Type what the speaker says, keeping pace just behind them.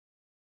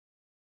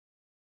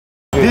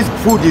This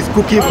food is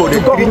cooking for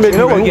the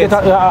children.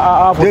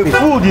 The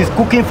food is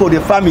cooking for the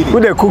family. Who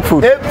they cook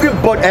food?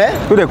 Everybody,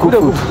 Who they cook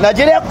food?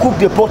 Nigeria cook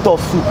the pot of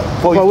soup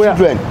for his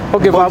children.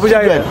 Okay, for but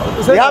children.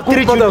 They have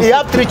three children. He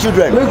have 3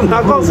 children.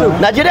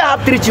 Nigeria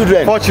have 3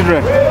 children. 4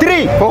 children.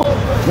 3.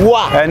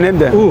 Wa. Name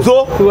them.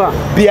 So,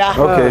 Bia.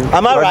 Okay.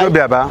 Am I right?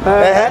 Bia.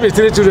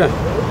 3 children.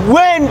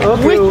 When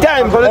which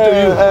time to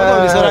you?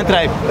 The Southern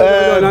tribe.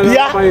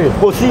 Bia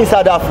go see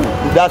inside that food,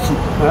 that soup.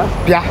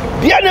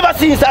 Bia never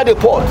see inside the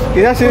pot.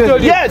 Yes,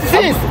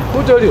 since.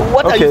 Who told you?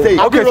 What are you saying?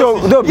 Okay, so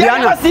no, Bia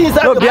never see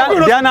inside the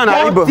pot. Bia na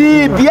Igbo.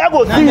 Bia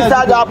go see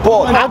inside that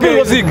pot. Bia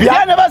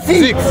never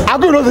see.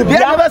 Bia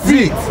never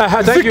see.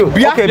 Thank you.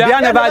 Okay, Bia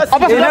never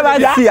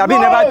see. I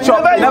mean,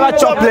 never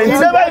chop plenty. He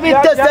never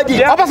even tested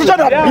it.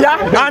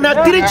 And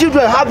 3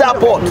 children have that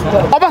pot.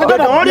 But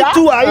the only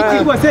 2 are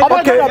eating.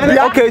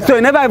 Okay, so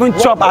he never even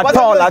chop at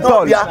all. He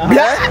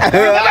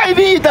never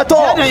even eat at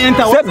all.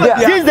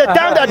 Since the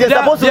time that they're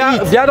supposed to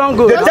eat. The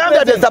time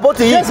that they're supposed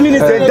to eat.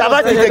 They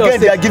divert it again.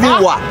 They are giving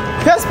what?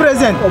 First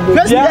president.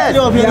 Instead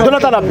of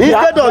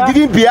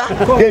giving beer,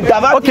 they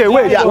divert. Okay,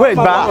 wait,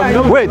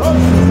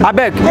 I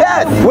beg.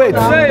 Yes. Wait.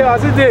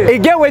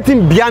 Again,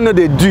 waiting Bia no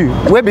they do.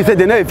 Where be say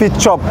they never fit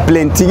chop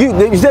plenty.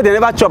 You said they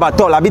never chop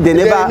at all. I mean they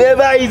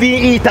never even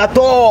eat at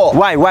all.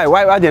 Why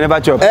they never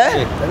chop?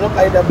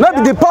 Not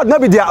be the pot,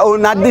 not be their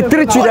own. Not the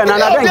 3 children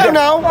and I beg.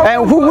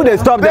 And who they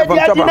stop them from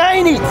chopping? They are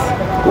denying it.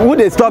 Who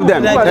they stop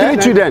them? 3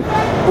 children.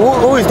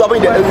 Who is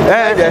stopping them?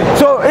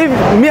 So if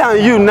me and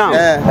you now,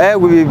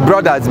 we be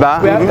brothers,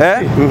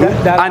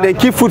 and they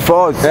keep food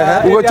for us,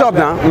 we go chop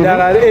now.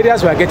 There are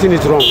areas we are getting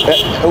it wrong.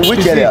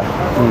 Which area?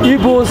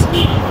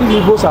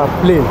 Igbos are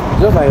playing,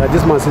 just like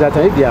this man said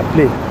that if they are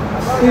playing,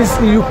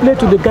 you play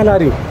to the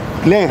gallery.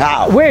 Playing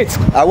how? Wait.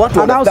 I want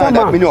to understand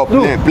the meaning of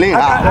playing. Playing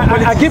how?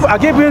 I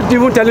keep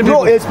even telling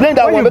people. No, explain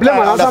that one. You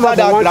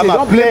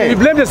blame you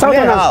blame the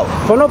Southerners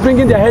for not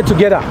bringing their head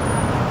together.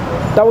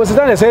 That was the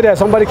time they said that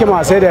somebody came out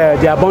and said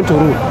they are born to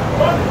rule.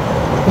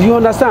 You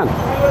understand?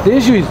 The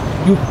issue is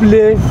you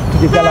play to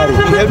the gallery.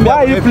 Why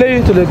are you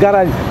playing to the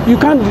gallery? You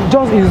can't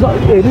just, it's not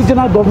a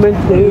regional government,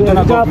 a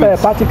regional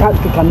party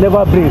can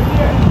never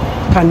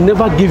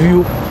give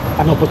you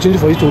an opportunity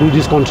for you to rule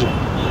this country.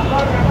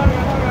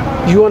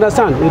 You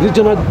understand? A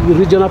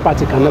regional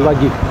party can never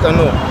give.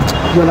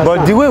 You understand?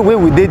 But the way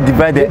we did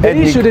divide the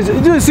issue is,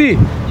 do you see?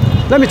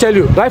 Let me tell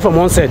you, right from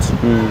onset,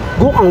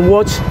 go and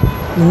watch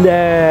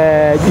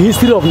the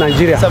history of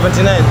Nigeria.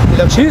 79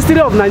 election. History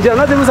of Nigeria,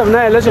 not even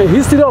 79 election,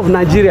 history of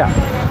Nigeria.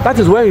 That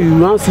is where you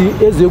now see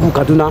Ezegu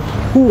Kaduna,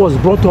 who was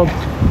brought up,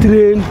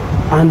 trained,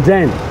 and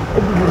then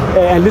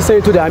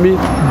listening to the army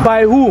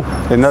by who?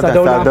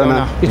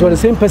 Sadona. It was the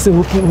same person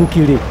who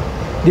killed him.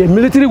 The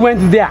military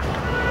went there,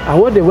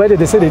 and when they went there,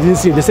 they said they didn't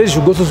see him. They said you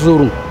should go to the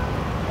room.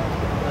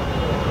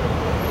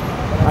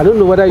 I don't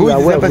know whether you are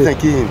aware of it. Who is the same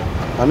person killing him?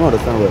 I don't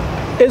understand well.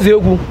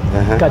 Ezegu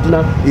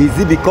Kaduna. Is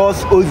it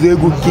because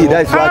Ezegu killed?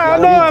 That's why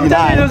no, I'm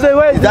telling you. Is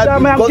that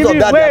because of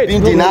that they've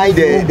been denied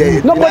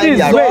the nobody is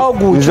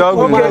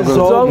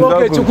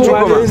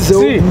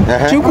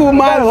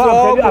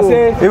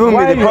even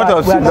with the court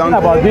of Sudan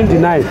about being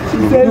denied.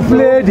 You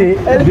play the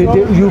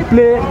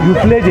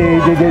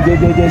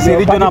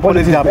regional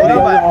politics.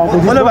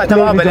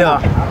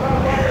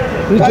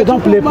 You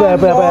don't play what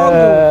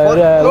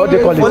they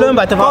call it.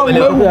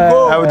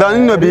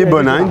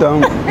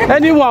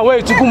 Anyone where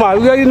you come,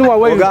 anyone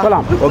where you call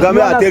them.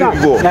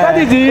 That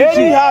is the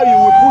issue. Anyhow you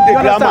will put the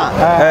grammar.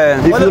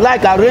 If you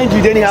like, arrange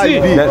it anyhow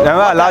you be.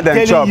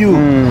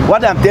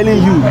 What I'm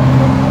telling you,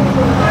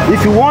 if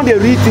you want the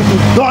real thing to be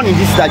done in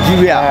this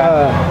Nigeria,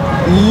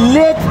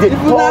 let the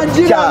third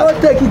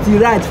child take it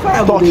right.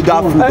 touch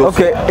that food.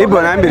 Okay,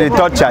 Igbo na be the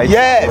third child.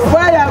 Yes.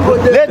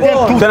 Let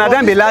them so na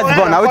them be last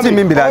born. Now what do you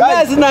mean by that?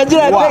 Yes,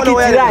 Nigeria take it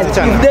right.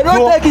 If they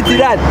don't take it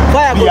right,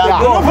 fire go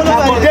go.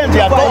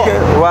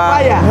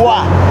 Why?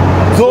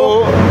 So,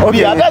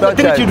 Bia, that's the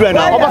 3 children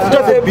now.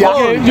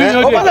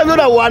 Obasanjo know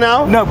that one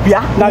now? No,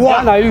 Bia. It's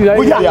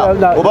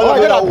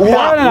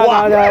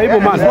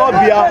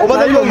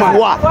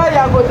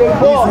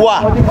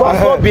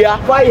not Bia.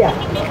 Fire.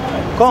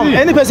 Come.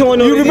 Any person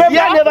want to you remember?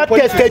 Never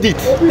tested it.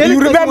 You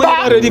remember?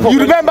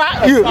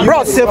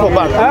 Bro, stay for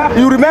back.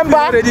 You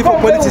remember? Ready for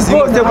politics? Stay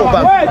for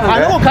back. I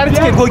know what carry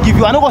ticket go give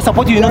you. I know what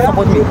support you. You not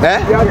support me.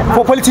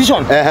 For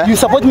politician, you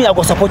support me. I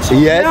go support you.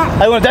 Yes.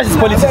 I want that is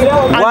politics.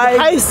 Why?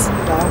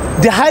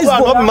 The highest.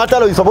 So not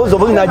matter. You suppose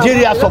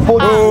Nigeria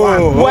support.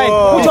 Why?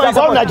 Which one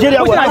support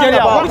Nigeria? Which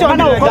Nigeria?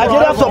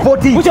 Nigeria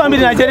support it. Which one be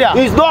Nigeria?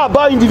 It's not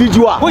about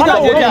individual. Which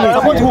Nigeria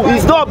support who?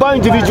 It's not about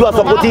individual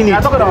supporting it.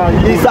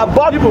 It's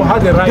about the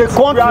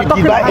country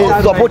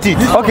divide support it.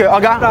 Okay,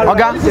 Oga,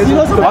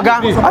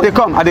 I dey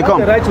come.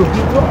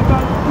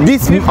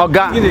 This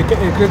Oga,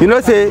 you know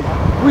say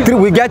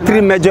we get 3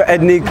 major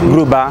ethnic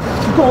groups.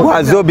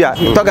 Wazobia.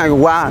 Talking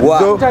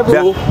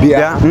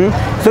Wazobia.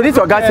 So this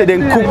guy said they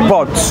cook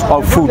pots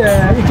of food.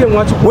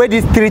 Where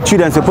these 3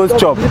 children supposed to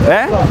chop?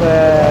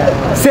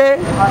 Say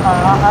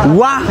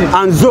Wa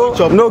and Zo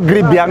no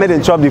grip beer made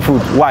them chop the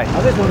food. Why?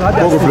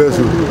 God bless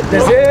you.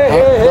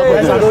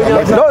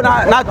 No,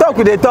 now talk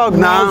with the talk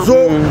now.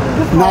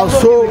 Now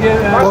so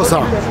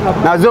Kosa.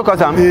 Now Zo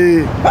Kosa.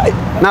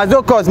 Now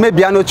Zo Kos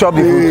maybe I no chop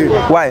the food.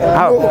 Why?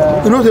 How?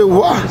 You know the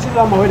Wa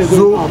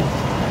Zo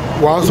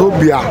Wazo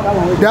beer.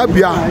 That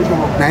beer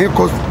now he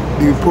cause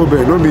the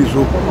problem. Don't be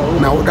so.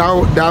 Now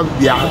that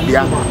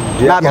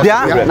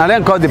beer. Now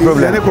then cause the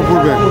problem.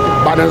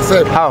 But I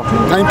said how?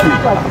 Thank you.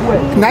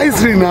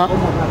 Nicely now.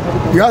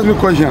 You ask me a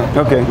question.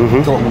 Okay.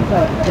 So,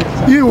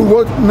 you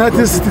what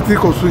 1963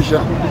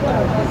 Constitution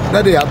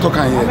that they are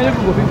talking here.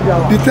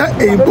 The time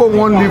Igbo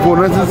won't live for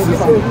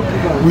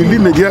 1960, we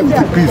live Nigeria with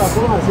the peace,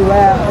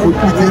 with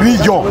the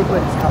region.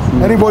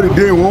 Anybody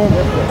they won't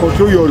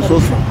control your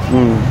resources.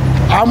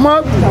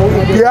 Ama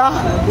here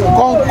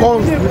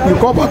you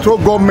come patrol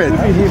government.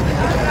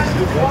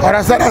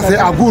 Understand? I say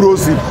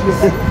Agurosi.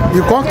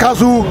 You can't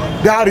cancel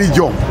that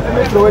region.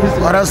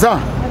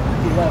 Understand?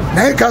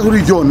 Now you can't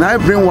region. Now you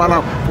bring one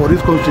up for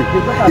this country.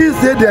 He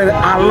said that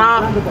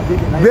Allah,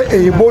 the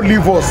Igbo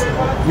leave us,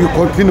 we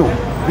continue.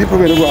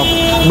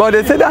 But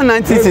they said that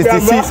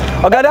 1966,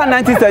 or that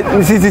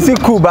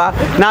 1966 Cuba,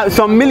 now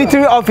some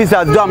military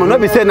officers do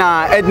not be saying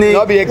ethnic.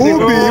 Who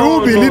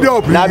be leader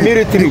of the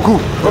military coup?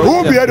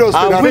 Who be head of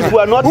state?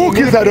 Who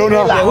kills the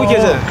owner?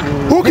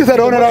 Who kills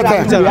the owner that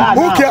time?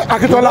 Who killed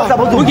Akitola?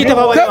 Who killed the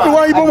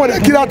one Igbo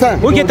that killed that time?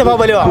 Who killed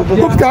Tabalewa? Who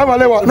killed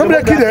Tabalewa?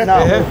 Nobody killed them.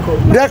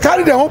 They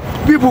carry their own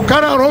people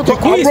carry around to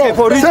abroad.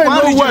 Say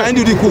no way.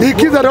 He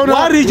killed the owner.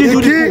 He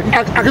killed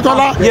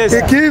Akitola. He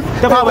killed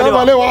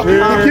Tabalewa. He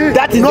killed.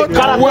 That is not the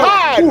character.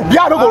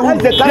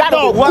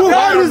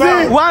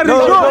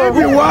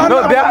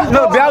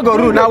 No,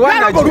 Biagoru. Now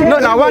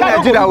one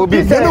Nigeria will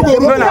be. No,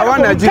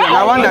 one Nigeria.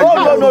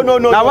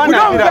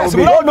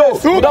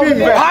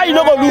 How you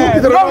not go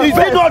lose? Is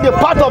it not the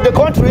part of the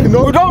country? We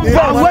don't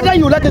vote. Whether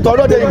you like it or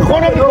not, the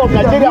economy of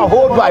Nigeria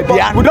hold by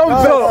Bia. We don't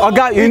vote.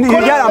 Okay, you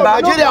hear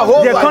about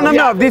the economy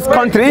of this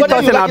country.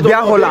 Economy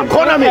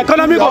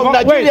of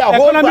Nigeria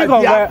hold by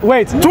Bia.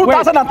 Wait,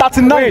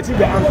 2039.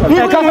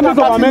 Economy of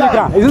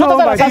America. It's not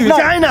by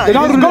China. They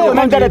don't go to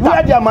Nigeria.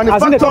 Where their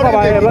manufacturing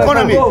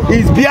economy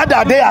is Bia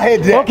that they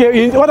ahead there.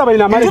 Okay, what about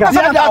in America?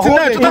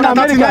 In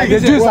America, the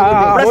Jews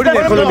are holding the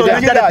economy.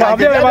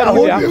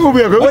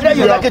 Whether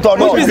you like it or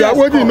not.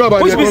 What do you know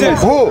about the economy?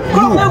 Who?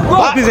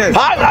 What do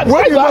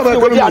you know about the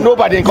economy?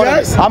 Nobody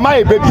economy. Am I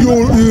a baby?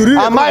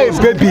 Am I a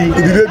baby?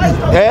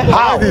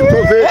 How?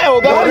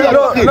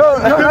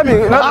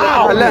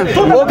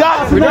 Oga,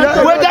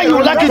 whether you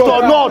like it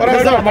or not,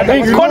 the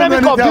economy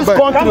of this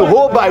country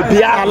hold by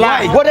Bia.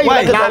 Whether you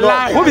like it or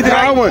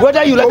not.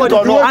 Whether you like it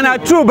or not. And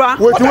a true ba.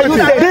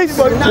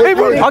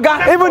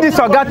 Even this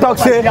Oga talk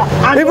say,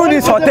 even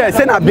this hotel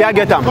say na Bia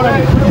get am.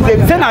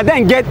 Say na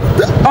then get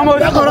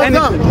almost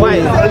anything. Why?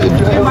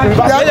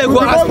 They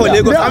go ask for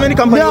Lagos. How many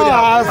companies go there?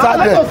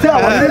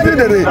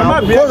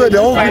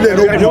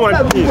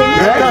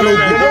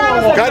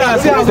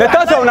 The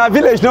thought of a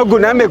village no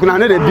good. Now make una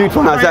know the build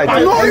from our side.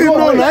 No, you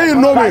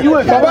know me.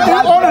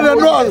 But all of them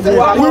know us.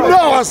 We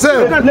know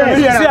ourselves.